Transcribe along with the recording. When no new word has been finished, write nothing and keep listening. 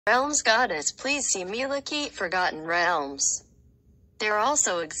Realms goddess, please see Mielikki, Forgotten Realms. There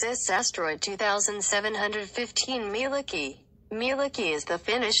also exists asteroid 2715 Mielikki. Mielikki is the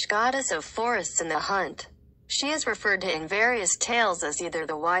Finnish goddess of forests and the hunt. She is referred to in various tales as either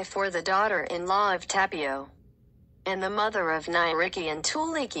the wife or the daughter-in-law of Tapio, and the mother of Nyrikki and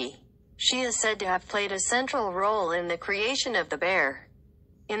Tuulikki. She is said to have played a central role in the creation of the bear.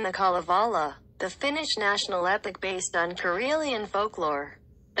 In the Kalevala, the Finnish national epic based on Karelian folklore,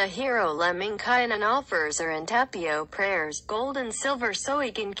 the hero Lemminkainen offers her and Tapio prayers gold and silver so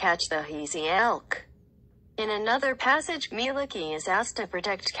he can catch the Hiisi elk. In another passage, Mielikki is asked to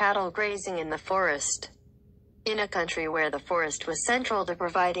protect cattle grazing in the forest. In a country where the forest was central to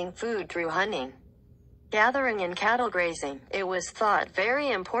providing food through hunting, gathering and cattle grazing, it was thought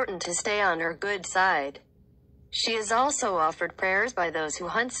very important to stay on her good side. She is also offered prayers by those who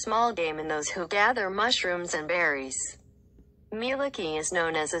hunt small game and those who gather mushrooms and berries. Mielikki is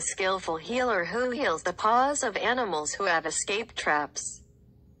known as a skillful healer who heals the paws of animals who have escaped traps.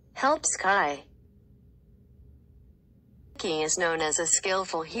 Helps Kai. Mielikki is known as a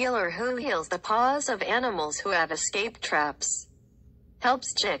skillful healer who heals the paws of animals who have escaped traps.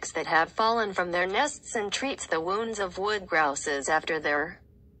 Helps chicks that have fallen from their nests and treats the wounds of wood grouses after their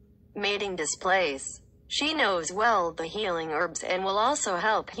mating displays. She knows well the healing herbs and will also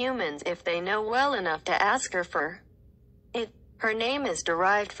help humans if they know well enough to ask her for it. Her name is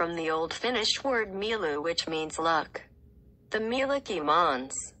derived from the Old Finnish word mielu, which means luck. The Mielikki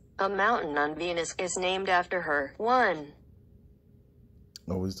Mons, a mountain on Venus, is named after her. 1.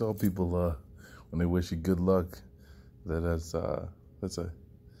 I always tell people when they wish you good luck that it's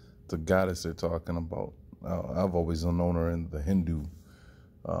a goddess they're talking about. I've always known her in the Hindu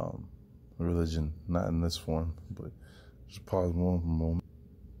religion, not in this form, but just pause one moment.